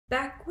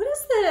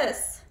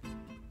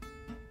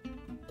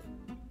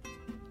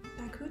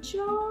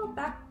Bakuchiol?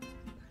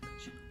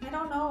 I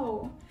don't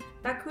know.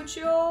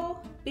 Bakuchiol,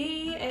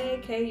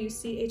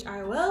 Bakuchiol.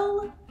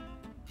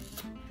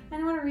 I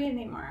don't want to read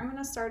anymore. I'm going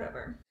to start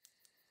over.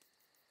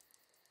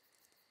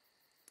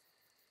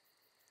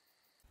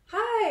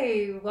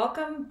 Hi,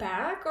 welcome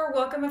back, or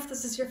welcome if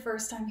this is your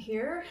first time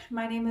here.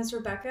 My name is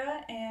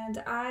Rebecca,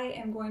 and I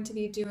am going to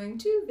be doing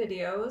two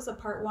videos, a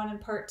part one and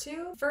part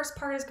two. The first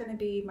part is going to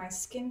be my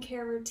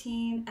skincare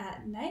routine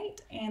at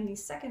night, and the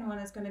second one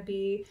is going to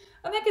be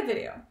a makeup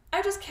video.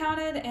 I just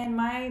counted, and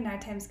my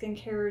nighttime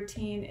skincare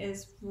routine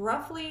is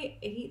roughly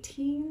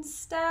 18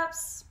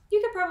 steps. You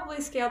could probably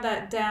scale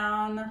that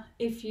down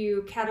if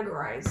you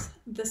categorize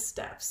the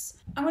steps.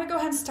 I'm gonna go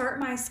ahead and start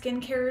my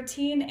skincare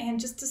routine and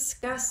just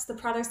discuss the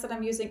products that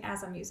I'm using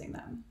as I'm using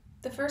them.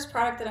 The first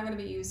product that I'm gonna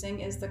be using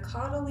is the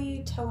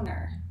Caudalie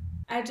Toner.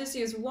 I just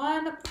use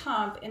one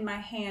pump in my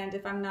hand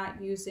if I'm not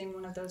using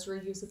one of those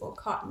reusable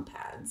cotton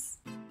pads.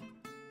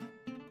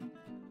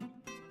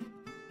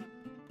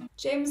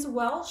 James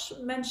Welsh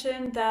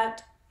mentioned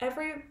that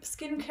every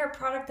skincare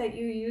product that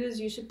you use,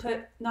 you should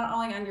put not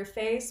only on your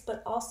face,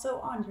 but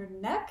also on your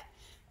neck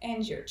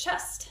and your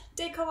chest,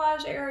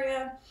 décollage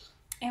area,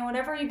 and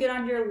whatever you get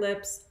on your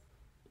lips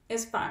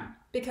is fine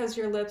because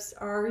your lips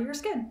are your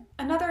skin.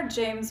 Another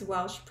James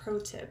Welsh pro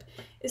tip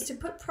is to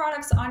put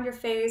products on your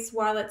face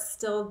while it's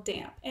still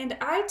damp. And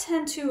I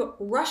tend to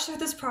rush through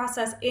this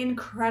process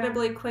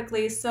incredibly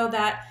quickly so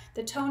that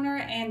the toner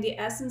and the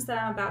essence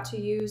that I'm about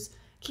to use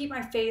keep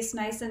my face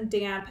nice and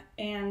damp,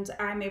 and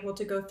I'm able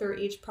to go through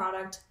each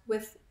product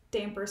with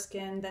damper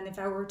skin than if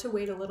I were to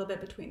wait a little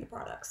bit between the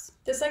products.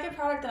 The second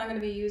product that I'm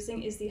going to be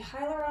using is the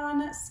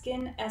Hyaluron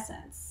Skin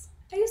Essence.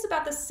 I use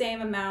about the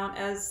same amount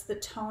as the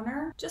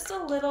toner, just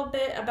a little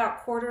bit,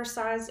 about quarter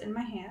size in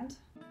my hand.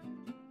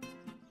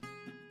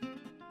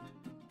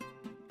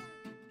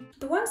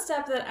 The one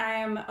step that I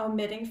am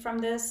omitting from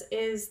this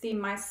is the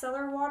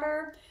micellar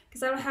water,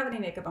 because I don't have any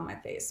makeup on my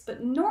face,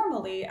 but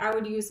normally I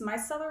would use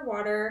micellar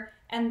water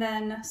and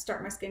then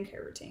start my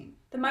skincare routine.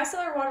 The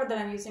micellar water that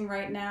I'm using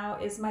right now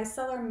is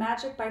Micellar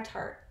Magic by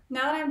Tarte.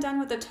 Now that I'm done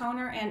with the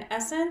toner and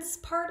essence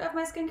part of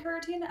my skincare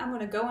routine, I'm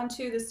going to go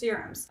into the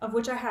serums, of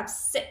which I have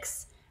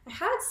 6. I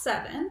had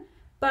 7,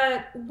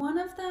 but one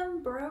of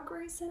them broke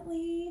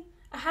recently.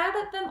 I had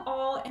them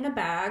all in a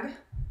bag,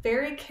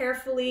 very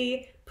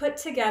carefully put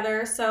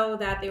together so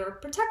that they were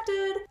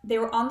protected. They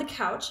were on the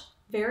couch,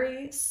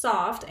 very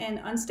soft and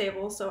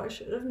unstable, so I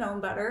should have known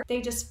better. They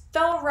just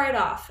fell right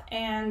off,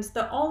 and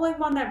the only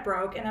one that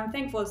broke, and I'm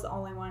thankful it's the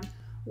only one,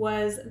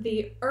 was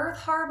the Earth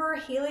Harbor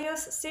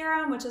Helios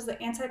Serum, which is the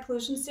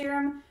anti-pollution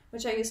serum,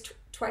 which I use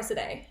twice a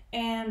day.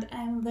 And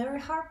I'm very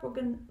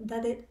heartbroken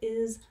that it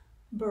is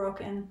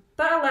broken.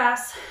 But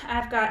alas,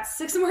 I've got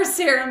 6 more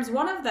serums.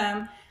 One of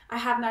them I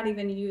have not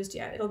even used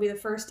yet. It'll be the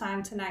first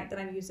time tonight that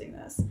I'm using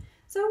this.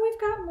 So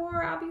we've got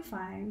more. I'll be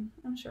fine.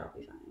 I'm sure I'll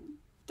be fine.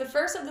 The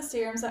first of the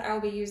serums that I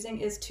will be using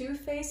is Too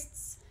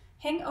Faced's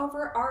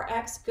Hangover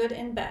RX Good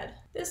in Bed.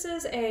 This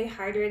is a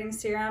hydrating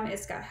serum.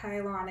 It's got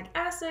hyaluronic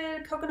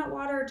acid, coconut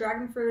water,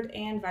 dragon fruit,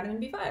 and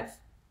vitamin B5.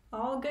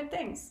 All good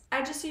things.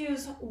 I just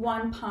use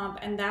one pump,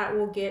 and that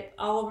will get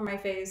all over my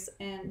face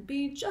and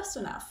be just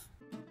enough.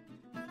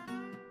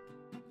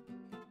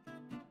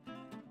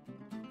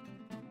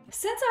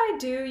 Since I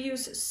do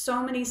use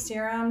so many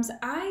serums,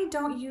 I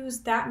don't use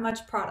that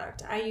much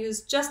product. I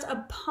use just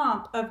a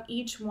pump of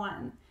each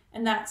one,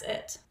 and that's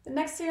it. The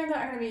next serum that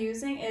I'm going to be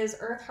using is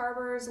Earth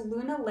Harbor's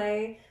Luna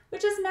Lay,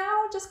 which is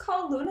now just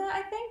called Luna,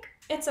 I think.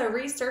 It's a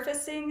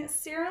resurfacing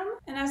serum,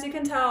 and as you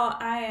can tell,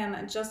 I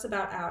am just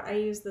about out. I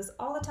use this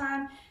all the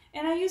time,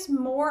 and I use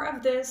more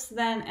of this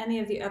than any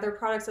of the other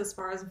products as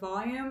far as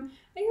volume.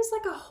 I use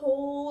like a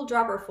whole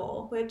dropper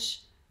full,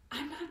 which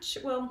I'm not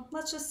sure, well,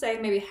 let's just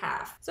say maybe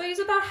half. So I use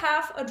about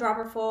half a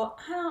dropper full.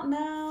 I don't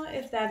know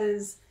if that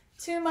is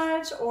too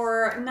much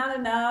or not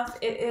enough.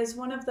 It is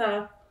one of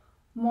the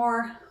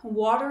more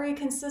watery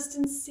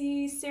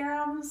consistency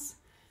serums,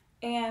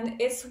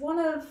 and it's one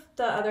of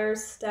the other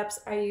steps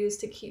I use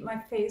to keep my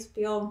face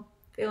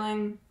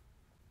feeling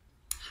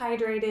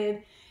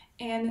hydrated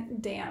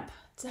and damp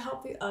to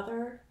help the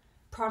other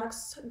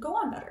products go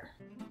on better.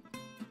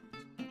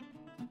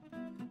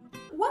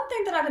 One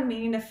thing that I've been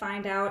meaning to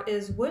find out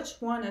is which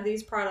one of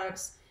these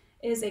products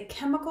is a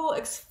chemical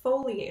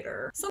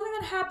exfoliator. Something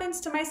that happens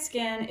to my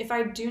skin if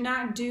I do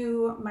not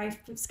do my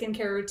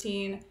skincare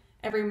routine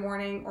every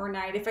morning or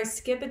night. If I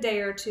skip a day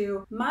or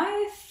two,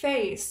 my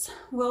face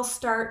will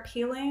start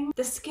peeling.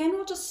 The skin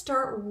will just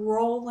start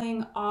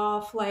rolling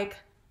off like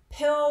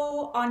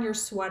pill on your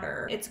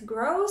sweater. It's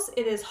gross.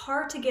 It is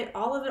hard to get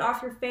all of it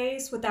off your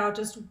face without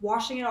just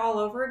washing it all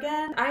over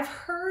again. I've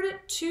heard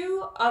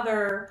 2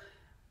 other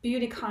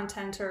beauty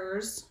content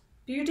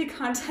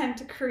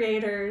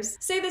creators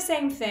say the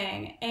same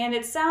thing, and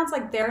it sounds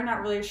like they're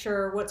not really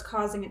sure what's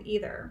causing it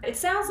either. It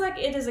sounds like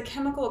it is a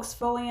chemical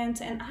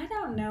exfoliant, and I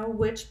don't know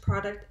which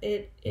product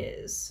it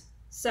is.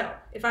 So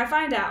if I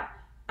find out,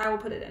 I will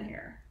put it in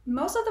here.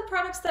 Most of the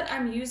products that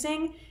I'm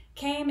using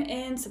came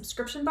in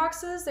subscription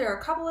boxes. There are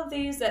a couple of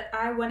these that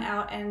I went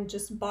out and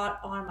just bought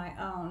on my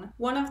own.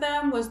 One of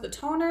them was the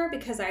toner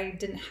because I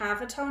didn't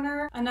have a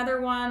toner.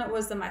 Another one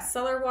was the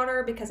micellar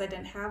water because I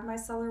didn't have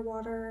micellar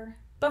water.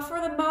 But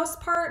for the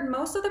most part,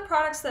 most of the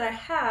products that I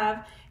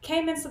have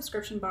came in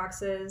subscription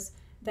boxes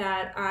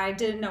that I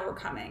didn't know were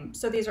coming.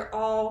 So these are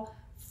all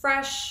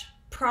fresh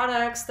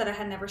products that I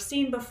had never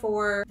seen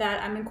before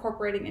that I'm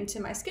incorporating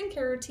into my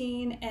skincare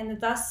routine and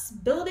thus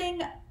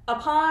building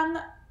upon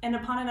and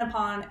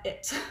upon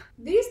it.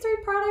 These 3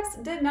 products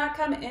did not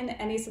come in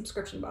any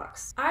subscription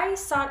box. I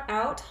sought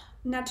out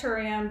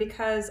Naturium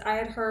because I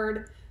had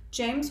heard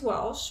James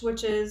Welsh,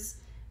 which is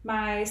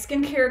my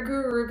skincare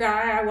guru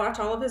guy. I watch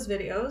all of his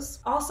videos.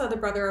 Also the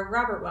brother of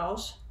Robert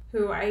Welsh,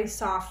 who I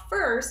saw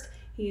first.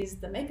 He's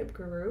the makeup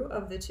guru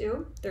of the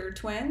two. They're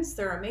twins.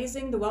 They're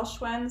amazing, the Welsh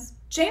twins.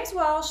 James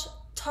Welsh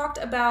talked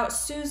about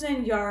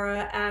Susan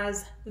Yara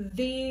as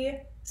the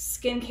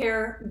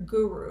skincare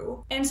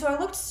guru. And so I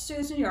looked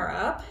Susan Yara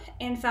up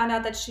and found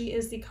out that she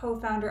is the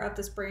co-founder of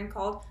this brand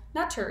called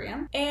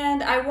Naturium.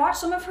 And I watched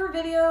some of her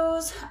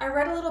videos. I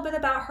read a little bit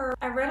about her.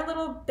 I read a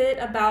little bit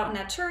about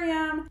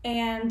Naturium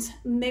and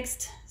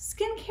mixed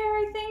skincare,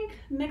 I think.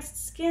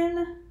 Mixed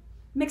skin,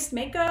 mixed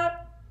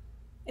makeup.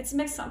 It's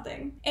mixed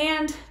something.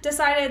 And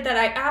decided that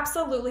I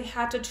absolutely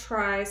had to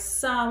try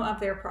some of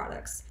their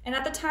products. And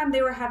at the time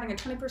they were having a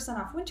 20%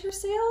 off winter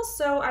sale,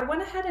 so I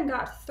went ahead and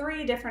got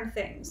 3 different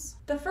things.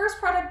 The first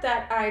product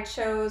that I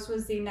chose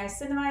was the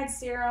Niacinamide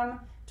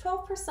Serum,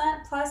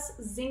 12% plus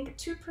zinc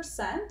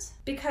 2%,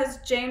 because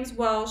James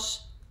Welsh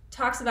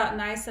talks about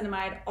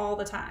niacinamide all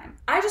the time.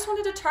 I just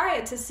wanted to try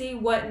it to see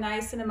what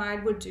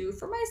niacinamide would do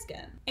for my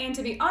skin. And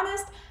to be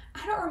honest,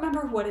 I don't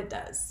remember what it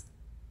does.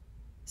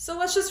 So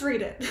let's just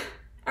read it.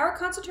 Our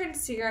concentrated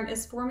serum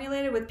is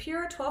formulated with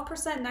pure 12%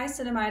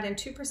 niacinamide and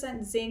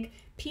 2% zinc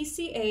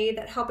PCA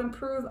that help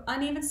improve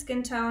uneven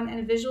skin tone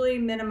and visually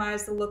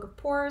minimize the look of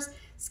pores,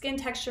 skin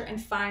texture,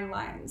 and fine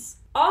lines.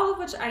 All of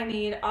which I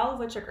need, all of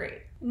which are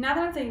great. Now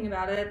that I'm thinking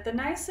about it, the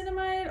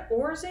niacinamide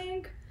or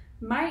zinc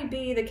might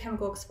be the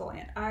chemical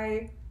exfoliant.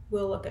 I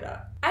will look it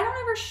up. I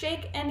don't ever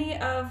shake any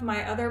of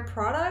my other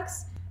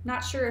products.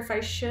 Not sure if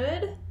I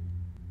should.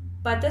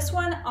 But this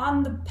one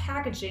on the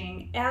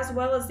packaging, as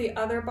well as the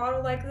other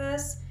bottle like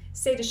this,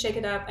 say to shake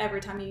it up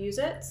every time you use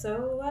it,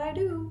 so I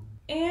do.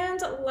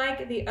 And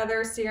like the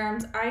other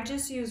serums, I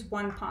just use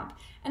 1 pump.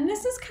 And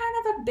this is kind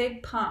of a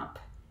big pump.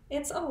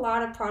 It's a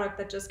lot of product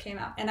that just came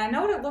out. And I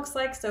know what it looks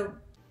like, so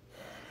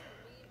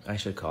I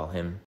should call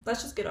him.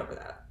 Let's just get over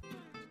that.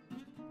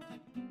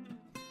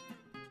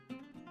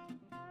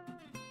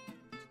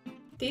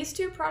 These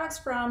 2 products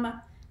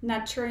from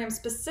Naturium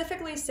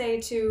specifically say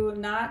to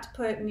not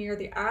put near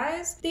the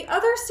eyes. The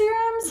other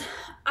serums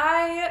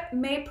I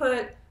may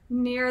put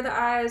near the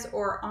eyes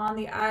or on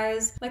the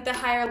eyes, like the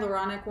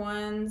hyaluronic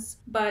ones,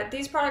 but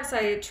these products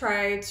I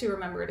try to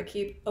remember to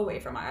keep away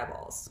from my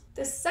eyeballs.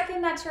 The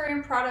second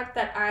Naturium product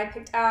that I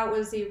picked out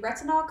was the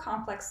Retinol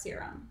Complex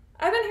Serum.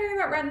 I've been hearing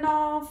about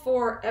retinol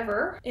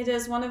forever. It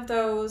is one of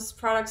those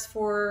products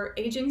for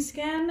aging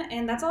skin,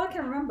 and that's all I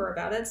can remember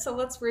about it, so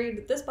let's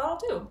read this bottle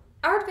too.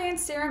 Our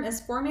advanced serum is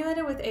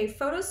formulated with a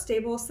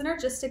photostable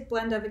synergistic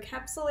blend of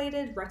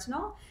encapsulated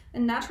retinol, a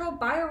natural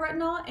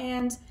bioretinol,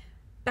 and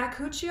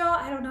bakuchiol,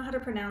 I don't know how to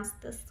pronounce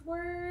this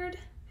word,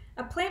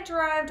 a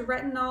plant-derived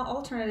retinol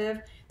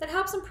alternative that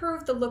helps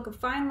improve the look of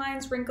fine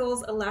lines,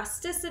 wrinkles,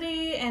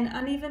 elasticity, and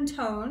uneven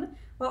tone,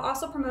 while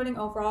also promoting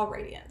overall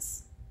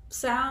radiance.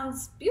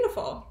 Sounds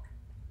beautiful.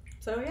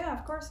 So yeah,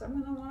 of course,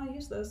 I'm gonna want to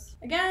use this.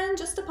 Again,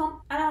 just a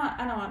pump. I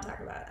don't want to talk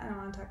about it. I don't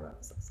want to talk about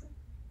this.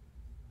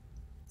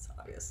 It's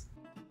obvious.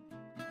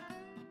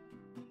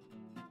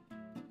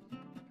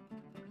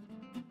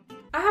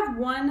 I have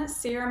 1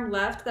 serum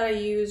left that I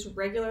use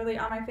regularly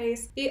on my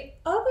face. The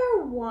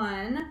other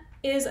one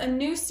is a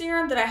new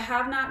serum that I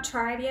have not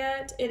tried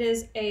yet. It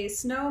is a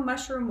Snow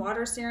Mushroom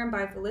Water Serum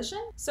by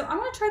Volition. So I'm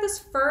gonna try this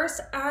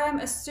first. I'm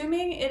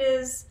assuming it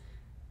is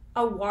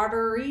a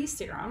watery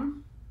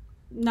serum.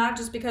 Not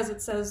just because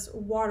it says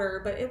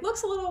water, but it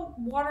looks a little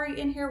watery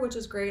in here, which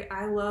is great.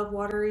 I love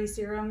watery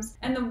serums.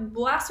 And the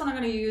last one I'm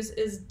gonna use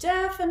is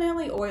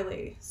definitely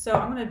oily. So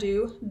I'm gonna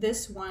do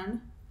this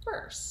one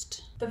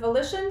first. The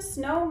Volition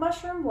Snow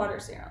Mushroom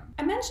Water Serum.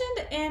 I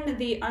mentioned in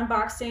the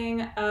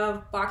unboxing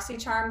of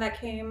BoxyCharm that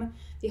came,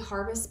 the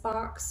Harvest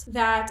box,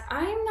 that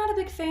I'm not a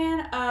big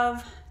fan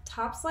of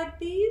tops like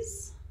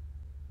these.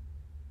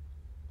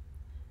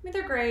 I mean,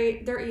 they're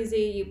great, they're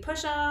easy, you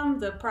push them,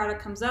 the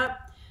product comes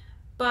up.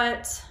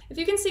 But if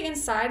you can see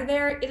inside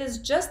there, it is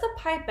just the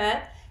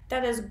pipette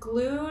that is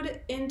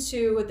glued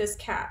into this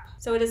cap.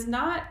 So it is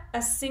not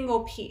a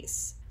single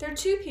piece. There are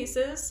 2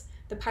 pieces,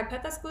 the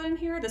pipette that's glued in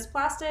here, this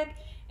plastic,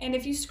 and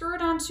if you screw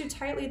it on too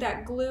tightly,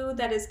 that glue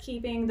that is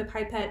keeping the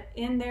pipette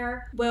in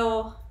there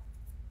will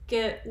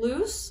get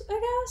loose, I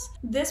guess.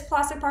 This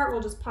plastic part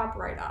will just pop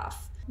right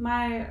off.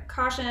 My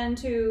caution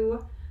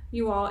to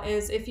you all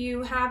is if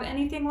you have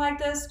anything like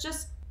this,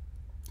 just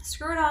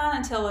screw it on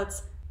until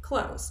it's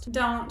closed.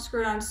 Don't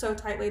screw it on so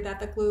tightly that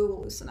the glue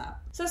will loosen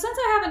up. So since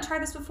I haven't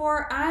tried this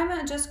before,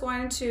 I'm just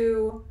going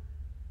to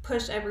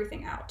push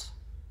everything out.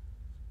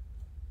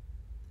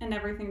 And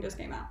everything just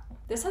came out.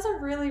 This has a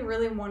really,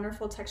 really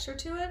wonderful texture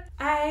to it.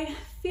 I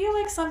feel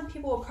like some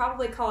people will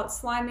probably call it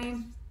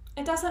slimy.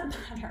 It doesn't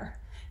matter.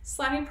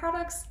 Slimy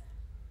products,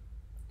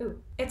 ooh,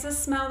 it's a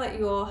smell that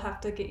you'll have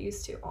to get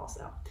used to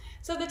also.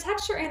 So the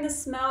texture and the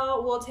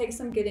smell will take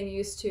some getting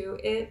used to.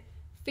 It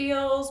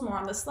feels more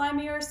on the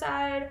slimier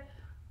side,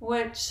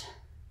 which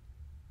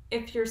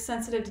if you're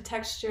sensitive to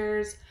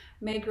textures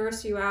may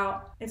gross you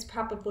out. It's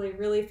probably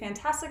really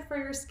fantastic for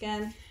your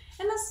skin.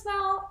 And the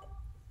smell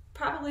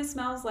probably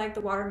smells like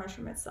the water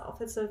mushroom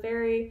itself. It's a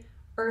very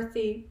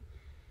earthy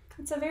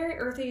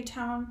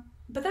tone,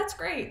 but that's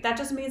great. That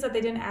just means that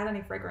they didn't add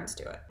any fragrance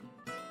to it.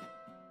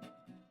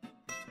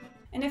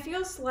 And it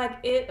feels like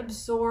it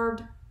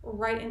absorbed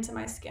right into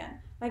my skin.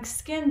 Like,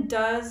 skin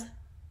does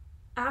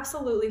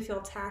absolutely feel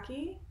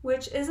tacky,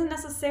 which isn't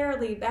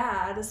necessarily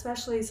bad,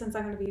 especially since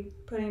I'm going to be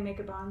putting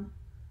makeup on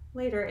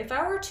later. If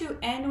I were to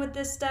end with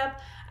this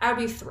step, I would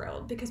be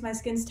thrilled because my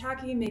skin's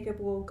tacky, makeup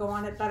will go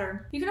on it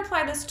better. You can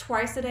apply this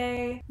twice a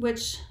day,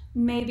 which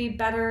may be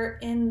better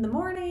in the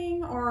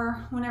morning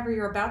or whenever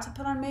you're about to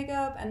put on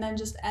makeup, and then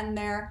just end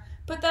there.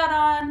 Put that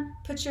on,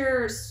 put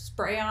your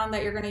spray on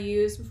that you're going to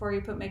use before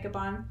you put makeup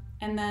on,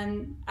 and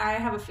then I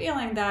have a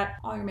feeling that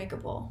all your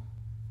makeup will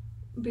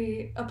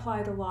be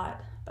applied a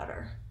lot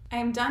better. I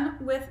am done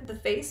with the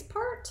face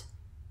part,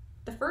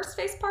 the first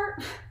face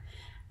part.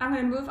 I'm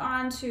going to move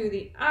on to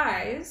the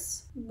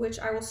eyes, which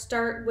I will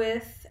start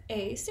with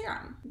a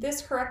serum.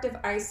 This Corrective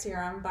Eye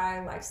Serum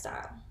by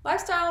Lifestyle.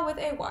 Lifestyle with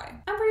a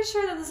Y. I'm pretty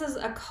sure that this is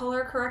a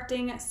color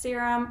correcting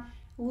serum.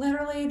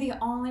 Literally the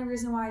only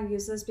reason why I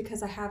use this,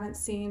 because I haven't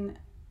seen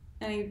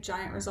any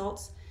giant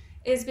results,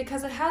 is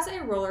because it has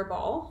a roller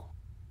ball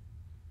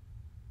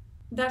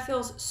that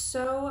feels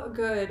so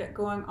good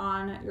going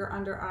on your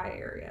under eye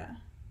area.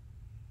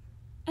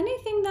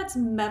 Anything that's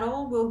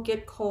metal will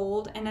get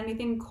cold, and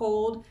anything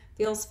cold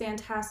feels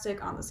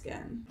fantastic on the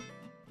skin.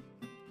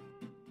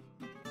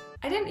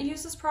 I didn't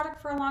use this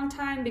product for a long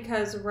time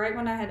because right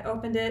when I had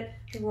opened it,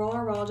 the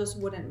roller ball just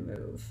wouldn't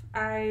move.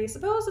 I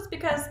suppose it's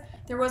because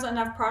there wasn't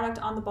enough product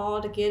on the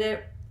ball to get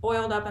it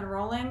oiled up and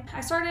rolling.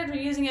 I started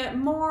using it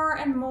more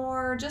and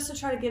more just to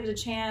try to give it a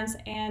chance,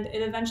 and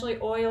it eventually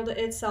oiled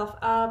itself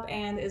up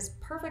and is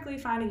perfectly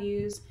fine to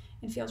use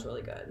and feels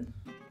really good.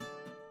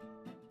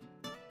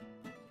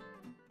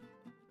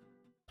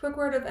 Quick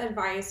word of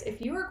advice: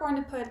 if you are going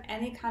to put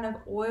any kind of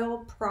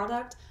oil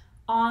product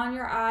on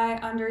your eye,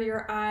 under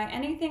your eye,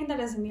 anything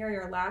that is near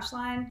your lash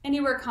line, and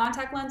you wear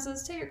contact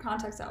lenses, take your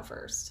contacts out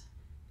first,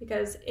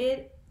 because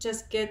it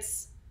just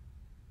gets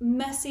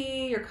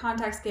messy, your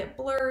contacts get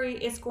blurry,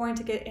 it's going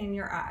to get in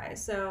your eye.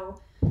 So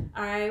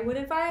I would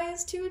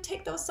advise to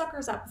take those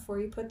suckers out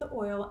before you put the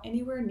oil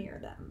anywhere near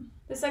them.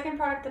 The second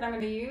product that I'm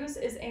going to use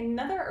is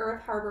another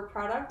Earth Harbor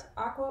product,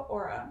 Aqua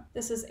Aura.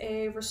 This is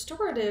a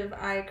restorative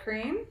eye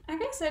cream. I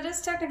guess it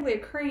is technically a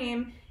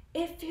cream.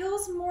 It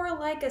feels more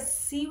like a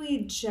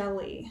seaweed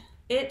jelly.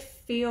 It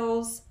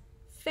feels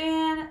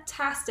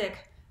fantastic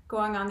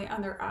going on the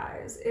under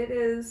eyes. It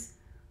is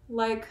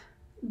like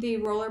the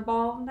roller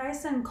ball,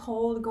 nice and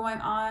cold going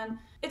on.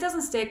 It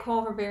doesn't stay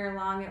cold for very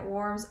long. It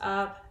warms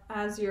up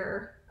as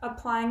you're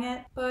applying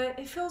it, but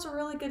it feels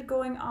really good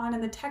going on,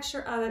 and the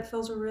texture of it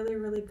feels really,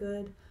 really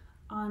good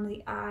on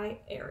the eye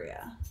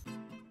area.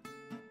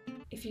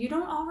 If you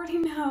don't already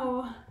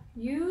know,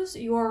 use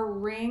your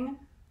ring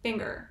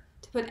finger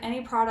to put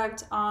any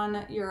product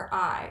on your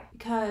eye,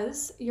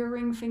 because your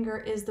ring finger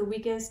is the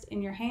weakest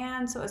in your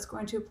hand, so it's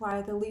going to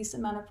apply the least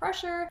amount of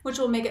pressure, which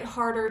will make it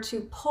harder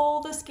to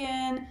pull the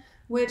skin,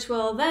 which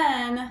will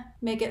then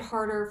make it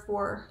harder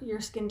for your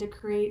skin to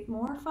create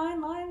more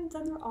fine lines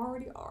than there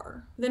already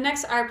are. The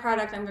next eye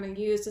product I'm going to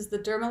use is the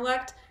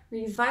Dermalect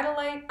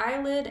Revitalite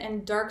Eyelid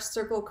and Dark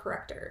Circle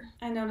Corrector.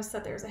 I noticed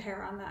that there's a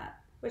hair on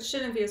that, which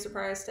shouldn't be a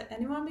surprise to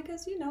anyone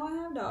because you know I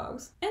have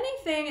dogs.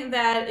 Anything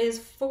that is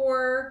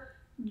for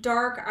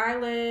dark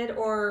eyelid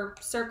or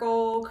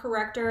circle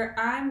corrector,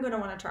 I'm going to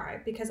want to try,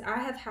 because I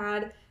have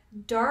had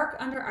dark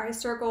under eye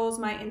circles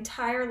my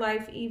entire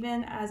life,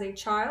 even as a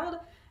child.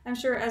 I'm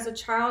sure as a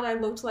child I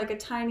looked like a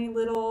tiny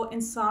little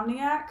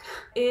insomniac.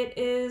 It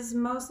is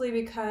mostly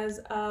because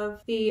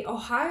of the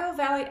Ohio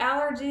Valley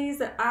allergies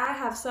that I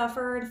have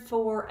suffered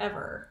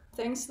forever.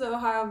 Thanks to the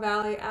Ohio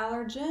Valley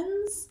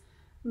allergens,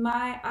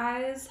 my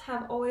eyes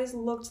have always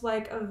looked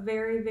like a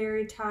very,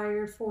 very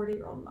tired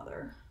 40-year-old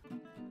mother.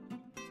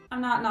 I'm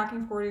not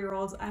knocking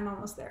 40-year-olds, I'm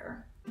almost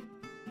there.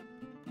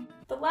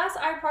 The last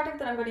eye product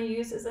that I'm going to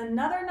use is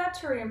another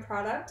Naturium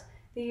product,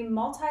 the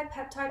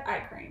Multi-Peptide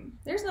Eye Cream.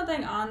 There's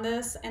nothing on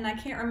this, and I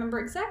can't remember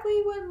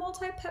exactly what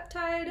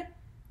multi-peptide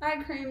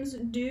eye creams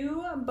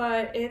do,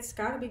 but it's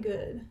gotta be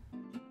good.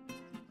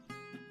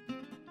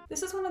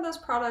 This is one of those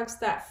products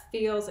that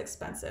feels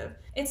expensive.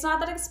 It's not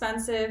that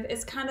expensive,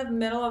 it's kind of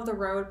middle of the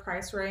road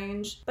price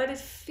range, but it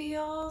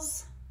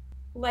feels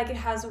like it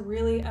has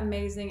really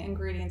amazing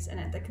ingredients in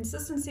it. The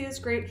consistency is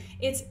great.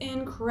 It's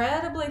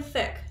incredibly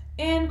thick.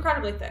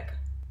 incredibly thick.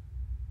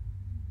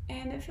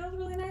 And it feels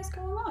really nice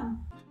going on.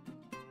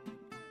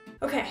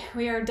 Okay,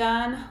 we are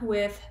done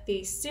with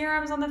the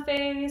serums on the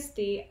face,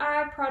 the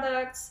eye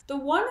products. The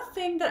one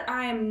thing that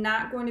I am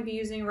not going to be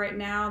using right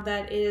now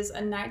that is a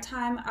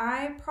nighttime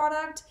eye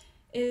product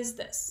is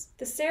this.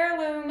 The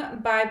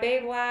CeraLume by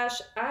Babe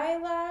Lash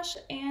Eyelash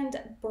and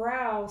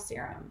Brow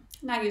Serum.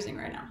 Not using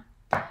right now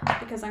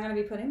because I'm going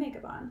to be putting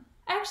makeup on.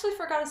 I actually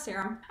forgot a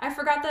serum. I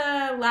forgot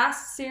the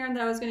last serum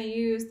that I was going to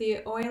use, the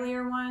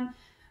oilier one,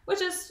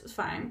 which is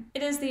fine.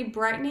 It is the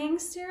Brightening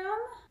Serum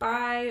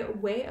by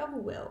Way of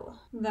Will.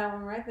 That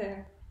one right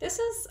there. This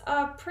is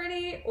a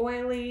pretty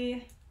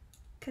oily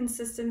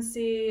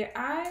consistency.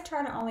 I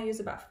try to only use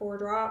about 4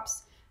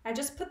 drops. I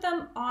just put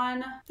them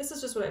on, this is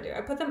just what I do.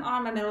 I put them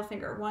on my middle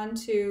finger, 1,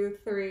 2,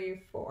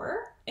 3,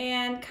 4,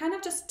 and kind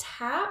of just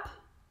tap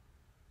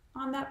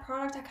on that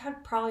product. I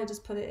could probably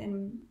just put it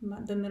in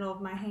the middle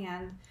of my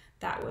hand.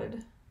 That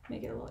would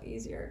make it a little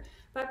easier.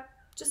 But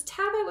just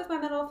tap it with my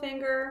middle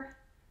finger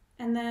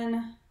and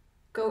then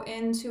go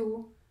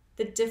into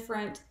the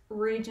different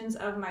regions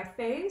of my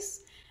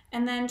face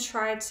and then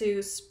try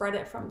to spread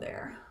it from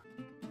there.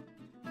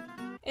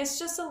 It's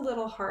just a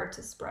little hard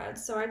to spread,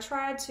 so I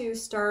try to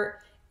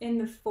start in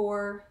the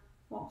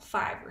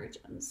 5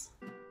 regions.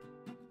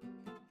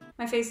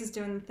 My face is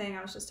doing the thing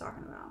I was just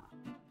talking about.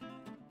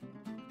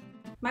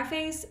 My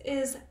face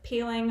is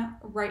peeling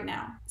right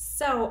now.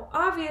 So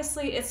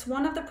obviously it's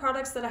one of the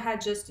products that I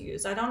had just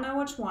used. I don't know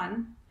which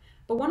one,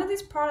 but one of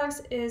these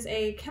products is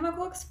a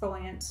chemical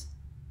exfoliant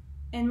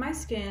and my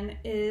skin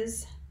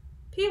is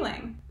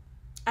peeling.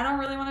 I don't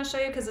really want to show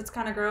you because it's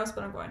kind of gross,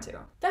 but I'm going to.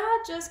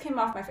 That just came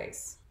off my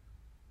face.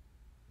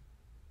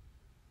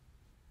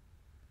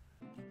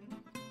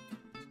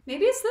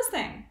 Maybe it's this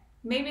thing.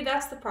 Maybe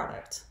that's the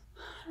product.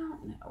 I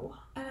don't know.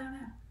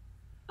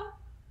 Oh,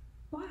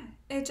 why?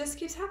 It just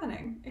keeps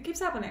happening. It keeps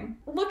happening.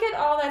 Look at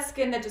all that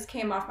skin that just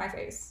came off my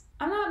face.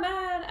 I'm not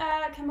mad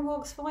at chemical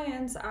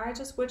exfoliants. I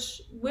just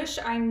wish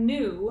I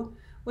knew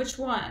which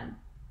one.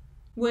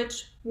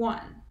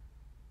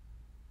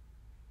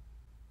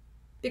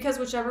 Because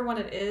whichever one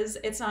it is,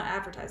 it's not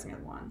advertising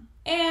as one.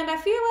 And I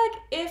feel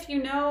like if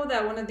you know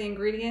that one of the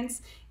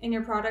ingredients in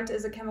your product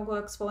is a chemical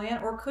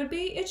exfoliant, or could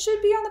be, it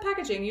should be on the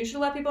packaging. You should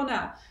let people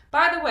know.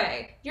 By the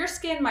way, your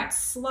skin might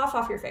slough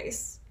off your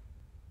face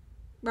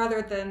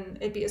rather than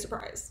it be a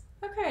surprise.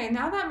 Okay,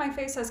 now that my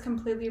face has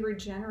completely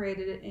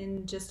regenerated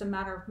in just a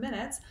matter of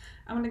minutes,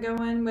 I'm gonna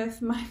go in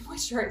with my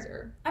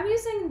moisturizer. I'm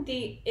using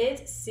the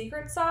IT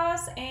Secret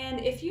Sauce, and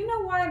if you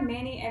know why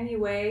Manny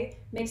MUA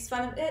makes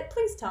fun of it,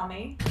 please tell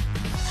me.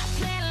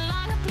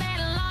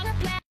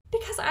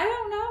 Because I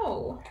don't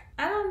know.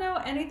 I don't know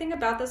anything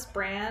about this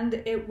brand.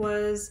 It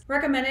was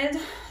recommended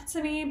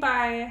to me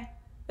by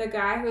the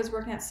guy who was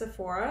working at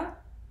Sephora,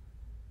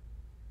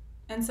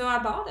 and so I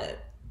bought it.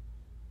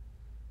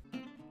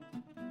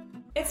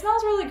 It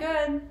smells really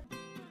good,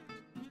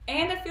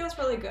 and it feels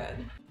really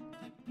good.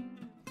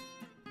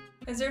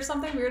 Is there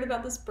something weird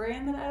about this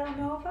brand that I don't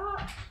know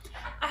about?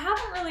 I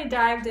haven't really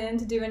dived in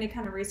to do any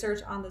kind of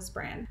research on this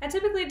brand. I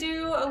typically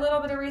do a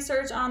little bit of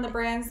research on the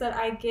brands that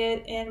I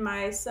get in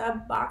my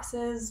sub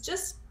boxes,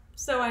 just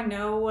so I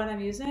know what I'm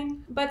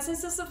using. But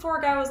since the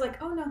Sephora guy was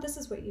like, oh no, this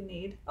is what you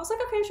need, I was like,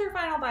 okay, sure,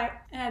 fine, I'll buy it.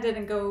 And I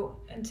didn't go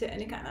into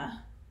any kind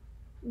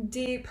of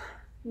deep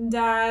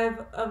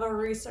dive of a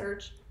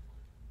research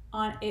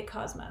on IT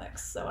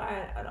Cosmetics, so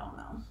I don't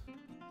know.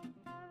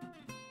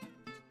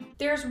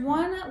 There's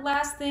one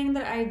last thing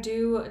that I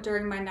do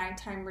during my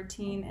nighttime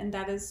routine, and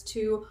that is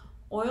to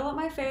oil up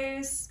my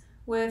face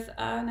with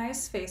a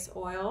nice face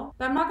oil.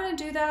 But I'm not gonna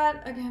do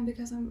that again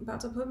because I'm about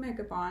to put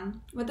makeup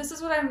on. But this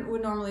is what I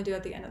would normally do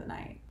at the end of the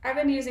night. I've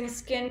been using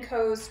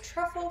SkinCo's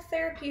Truffle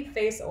Therapy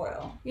Face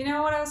Oil. You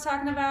know what I was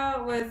talking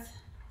about with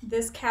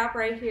this cap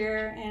right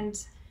here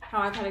and how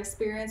I've had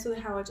experience with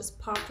how it just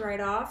popped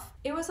right off?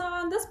 It was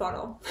on this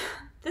bottle.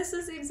 This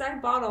is the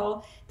exact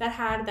bottle that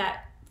had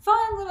that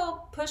fun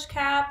little push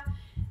cap.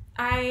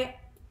 I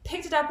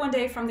picked it up one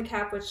day from the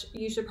cap, which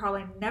you should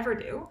probably never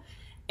do,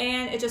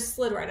 and it just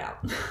slid right out.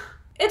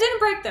 It didn't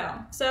break though,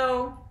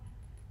 so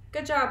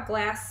good job,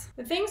 glass.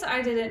 The things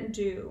I didn't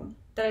do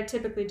that I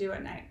typically do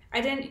at night.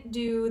 I didn't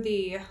do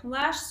the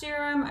lash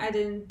serum. I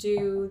didn't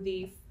do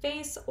the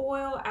face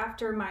oil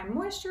after my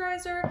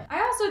moisturizer.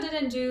 I also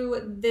didn't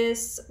do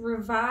this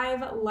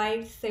Revive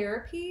Light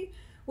Therapy,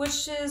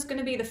 which is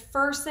gonna be the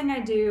first thing I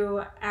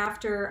do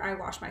after I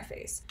wash my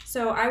face.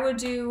 So I would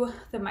do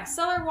the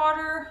micellar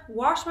water,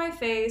 wash my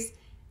face,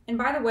 and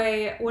by the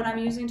way, what I'm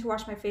using to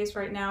wash my face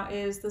right now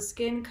is the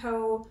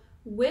SkinCo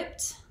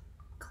Whipped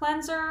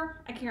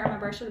Cleanser. I can't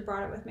remember, I should have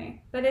brought it with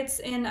me. But it's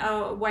in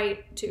a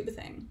white tube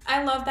thing.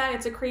 I love that,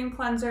 it's a cream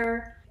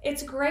cleanser.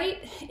 It's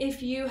great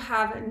if you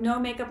have no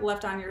makeup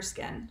left on your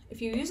skin.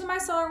 If you use a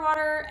micellar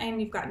water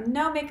and you've got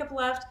no makeup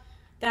left,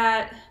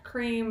 that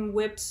cream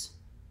whipped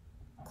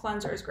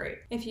cleanser is great.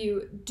 If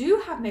you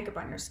do have makeup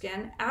on your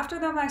skin after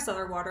the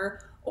micellar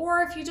water,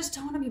 or if you just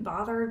don't want to be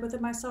bothered with the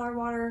micellar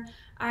water,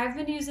 I've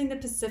been using the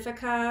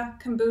Pacifica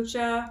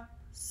Kombucha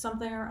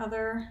something or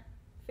other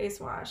face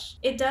wash.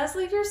 It does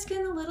leave your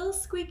skin a little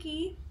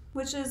squeaky,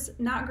 which is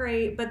not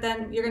great, but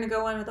then you're gonna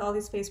go in with all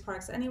these face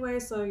products anyway,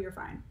 so you're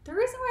fine. The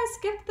reason why I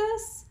skipped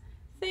this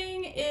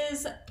thing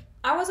is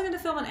I wasn't gonna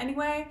film it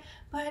anyway,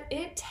 but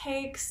it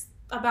takes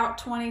about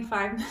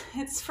 25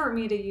 minutes for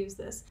me to use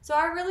this. So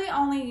I really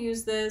only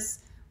use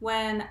this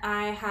when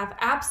I have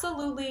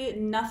absolutely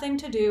nothing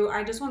to do.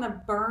 I just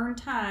wanna burn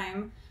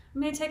time. I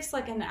mean, it takes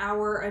like an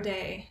hour a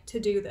day to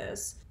do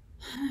this.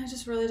 I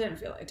just really didn't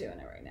feel like doing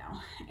it right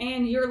now.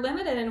 And you're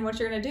limited in what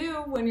you're gonna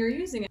do when you're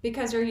using it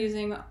because you're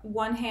using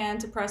one hand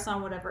to press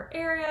on whatever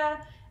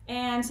area,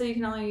 and so you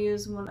can only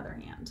use one other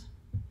hand.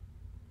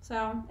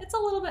 So it's a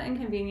little bit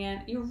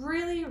inconvenient. You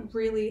really,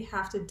 really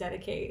have to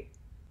dedicate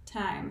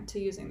time to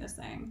using this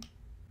thing.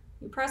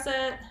 You press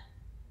it,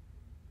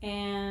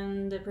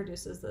 and it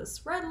produces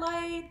this red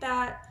light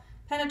that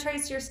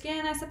penetrates your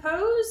skin, I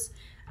suppose.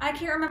 I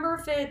can't remember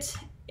if it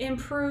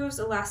improves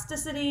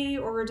elasticity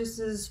or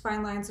reduces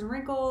fine lines and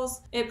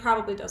wrinkles. It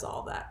probably does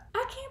all of that.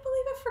 I can't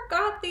believe I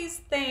forgot these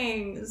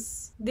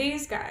things.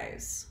 These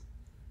guys.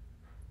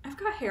 I've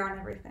got hair on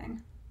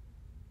everything.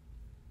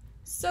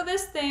 So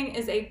this thing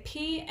is a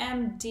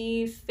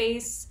PMD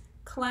face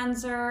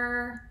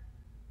cleanser,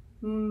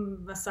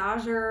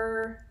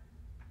 massager.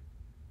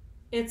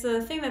 It's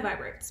a thing that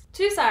vibrates.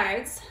 Two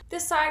sides.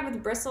 This side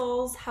with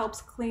bristles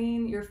helps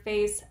clean your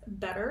face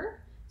better.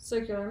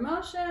 Circular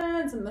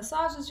motions and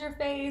massages your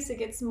face. It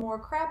gets more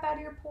crap out of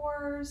your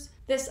pores.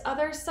 This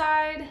other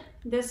side,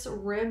 this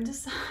ribbed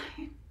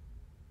side.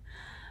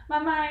 My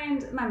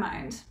mind.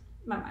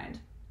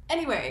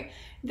 Anyway,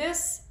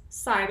 this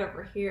side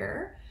over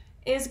here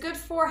is good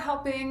for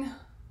helping,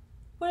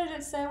 what did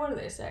it say? What did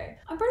they say?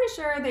 I'm pretty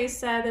sure they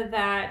said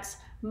that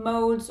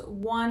modes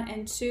 1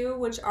 and 2,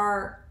 which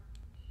are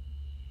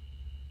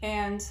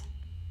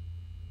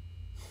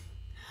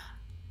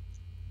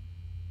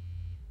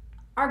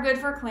good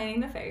for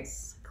cleaning the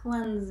face,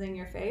 cleansing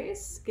your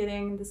face,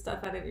 getting the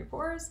stuff out of your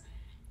pores.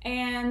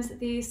 And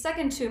the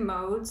second two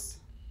modes,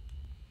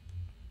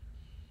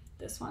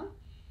 this one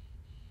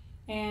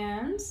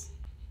and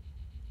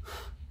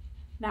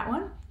that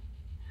one,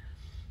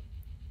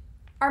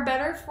 are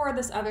better for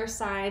this other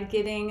side,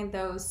 getting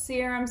those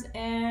serums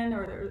in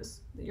or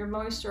your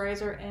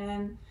moisturizer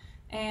in.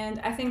 And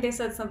I think they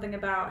said something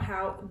about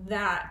how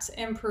that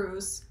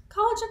improves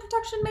collagen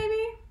protection,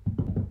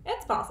 maybe?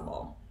 It's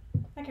possible.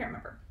 I can't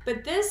remember.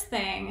 But this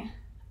thing,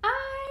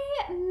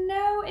 I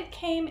know it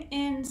came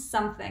in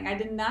something. I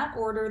did not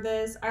order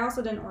this. I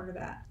also didn't order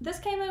that. This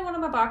came in one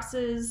of my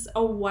boxes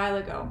a while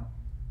ago.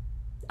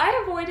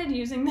 I avoided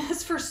using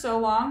this for so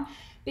long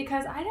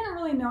because I didn't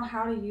really know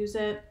how to use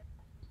it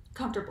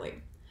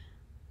comfortably.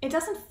 It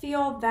doesn't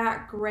feel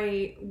that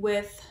great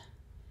with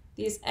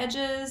these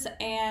edges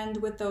and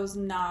with those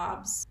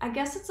knobs. I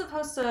guess it's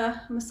supposed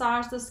to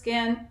massage the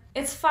skin.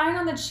 It's fine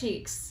on the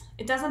cheeks.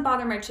 It doesn't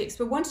bother my cheeks,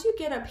 but once you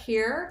get up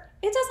here,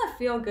 it doesn't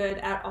feel good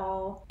at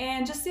all.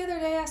 And just the other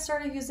day, I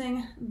started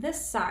using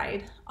this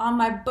side on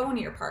my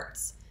bonier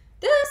parts.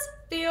 This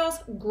feels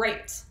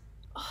great.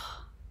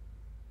 Oh.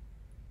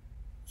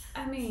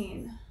 I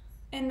mean,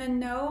 and the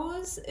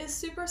nose is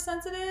super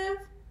sensitive.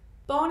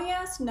 Bony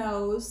ass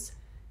nose.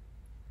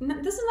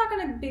 This is not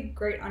gonna be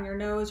great on your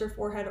nose, your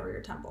forehead, or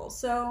your temples.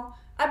 So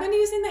I've been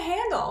using the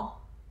handle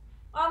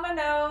on my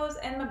nose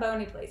and my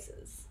bony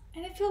places.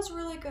 And it feels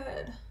really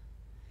good.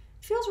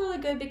 It feels really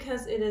good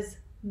because it is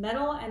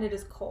metal and it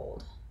is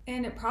cold.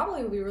 And it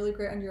probably would be really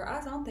great under your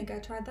eyes. I don't think I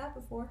tried that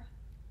before.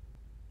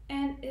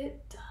 And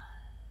it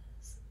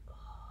does.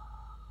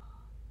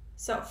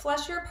 So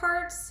fleshier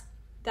parts,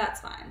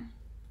 that's fine.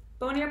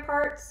 Bonier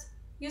parts,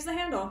 use the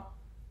handle.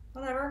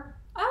 Whatever.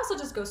 I also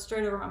just go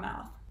straight over my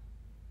mouth.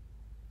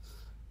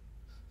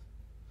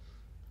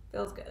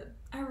 Feels good.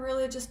 I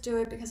really just do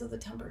it because of the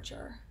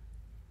temperature.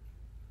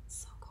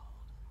 It's so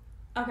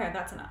cold. Okay,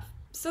 that's enough.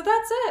 So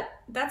that's it.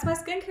 That's my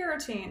skincare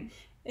routine.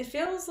 It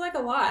feels like a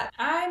lot.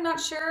 I'm not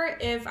sure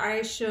if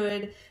I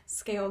should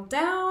scale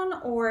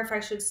down or if I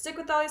should stick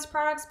with all these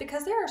products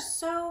because there are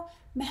so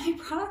many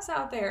products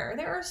out there.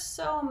 There are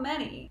so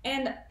many.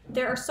 And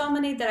there are so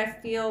many that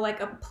I feel like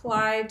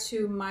apply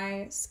to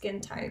my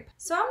skin type.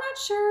 So I'm not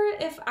sure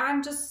if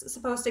I'm just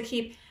supposed to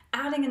keep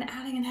adding and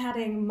adding and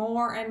adding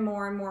more and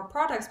more and more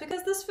products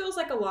because this feels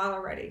like a lot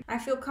already. I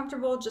feel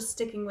comfortable just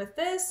sticking with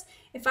this.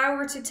 If I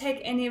were to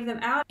take any of them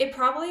out, it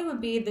probably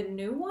would be the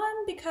new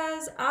one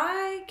because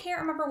I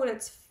can't remember what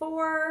it's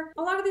for.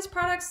 A lot of these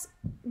products,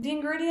 the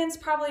ingredients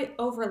probably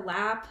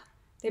overlap.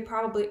 They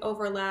probably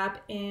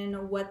overlap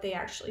in what they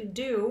actually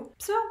do.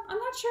 So I'm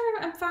not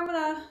sure if I'm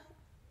gonna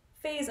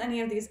phase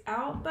any of these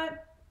out,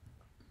 but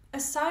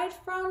aside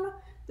from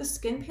the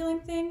skin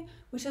peeling thing,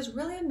 which is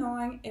really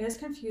annoying, it is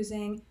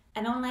confusing,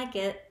 I don't like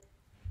it.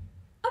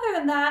 Other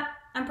than that,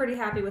 I'm pretty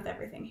happy with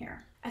everything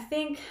here. I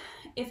think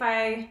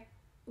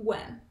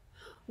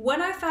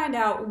when I find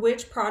out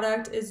which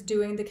product is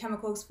doing the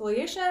chemical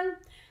exfoliation,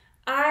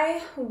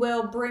 I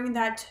will bring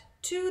that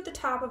to the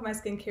top of my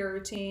skincare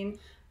routine,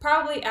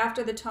 probably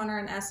after the toner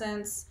and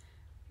essence,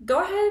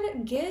 go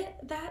ahead,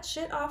 get that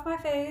shit off my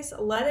face.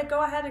 Let it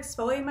go ahead,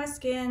 exfoliate my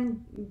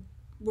skin.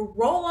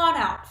 Roll on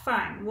out.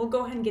 Fine. We'll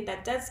go ahead and get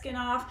that dead skin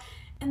off.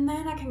 And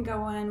then I can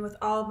go in with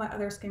all of my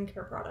other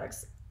skincare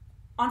products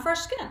on fresh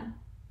skin.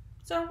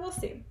 So we'll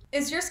see.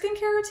 Is your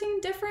skincare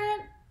routine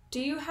different? Do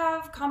you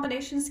have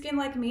combination skin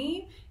like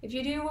me? If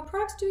you do, what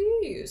products do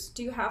you use?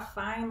 Do you have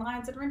fine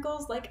lines and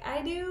wrinkles like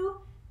I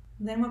do?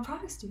 Then what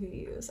products do you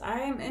use?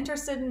 I am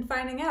interested in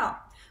finding out.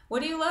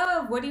 What do you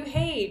love? What do you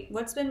hate?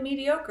 What's been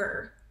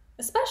mediocre?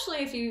 Especially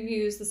if you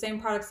use the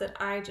same products that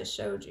I just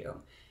showed you.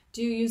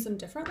 Do you use them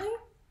differently?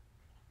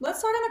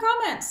 Let's talk in the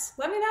comments.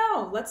 Let me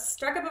know. Let's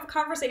strike up a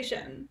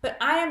conversation. But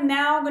I am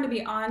now going to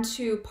be on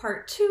to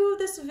part 2 of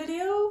this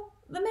video,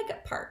 the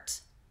makeup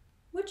part,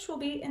 which will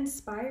be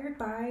inspired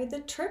by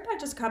the trip I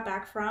just got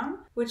back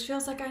from, which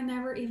feels like I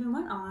never even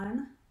went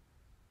on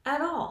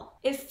at all.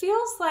 It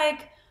feels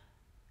like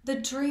the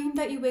dream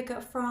that you wake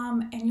up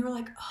from and you're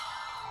like, oh.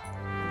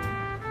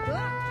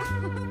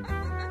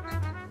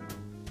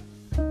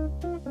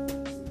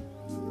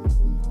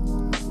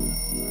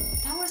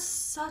 That was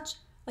such,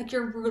 like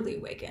you're really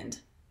awakened.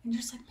 And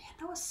you're just like, man,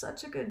 that was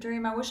such a good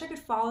dream. I wish I could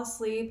fall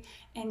asleep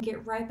and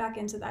get right back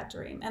into that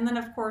dream. And then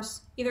of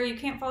course, either you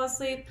can't fall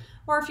asleep,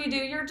 or if you do,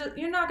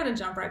 you're not gonna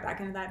jump right back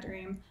into that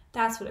dream.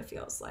 That's what it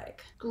feels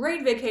like.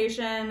 Great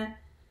vacation,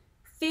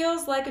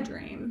 feels like a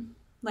dream,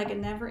 like it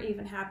never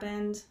even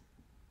happened.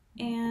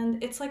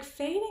 And it's like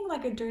fading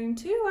like a dream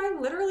too. I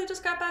literally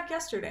just got back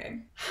yesterday.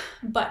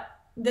 But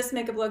this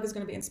makeup look is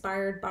gonna be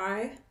inspired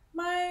by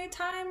my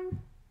time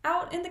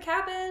out in the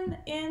cabin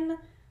in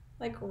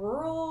like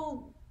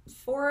rural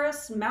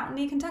forest,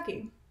 mountainy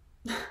Kentucky.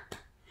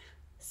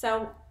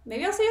 So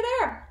maybe I'll see you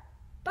there.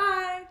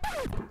 Bye.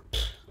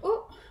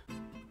 Ooh.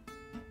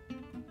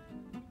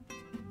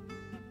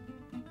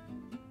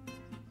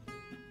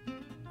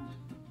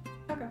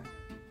 Okay.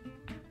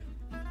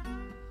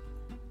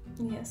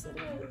 Yes, it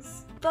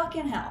is.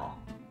 Fucking hell.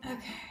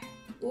 Okay.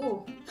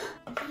 Ooh.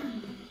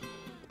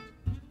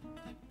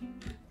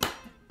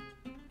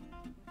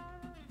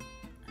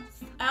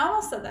 I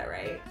almost said that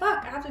right.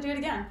 Fuck, I have to do it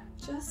again.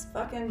 Just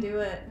fucking do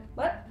it.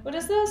 What? What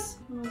is this?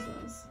 What is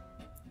this?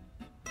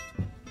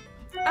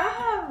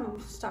 Oh,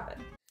 stop it.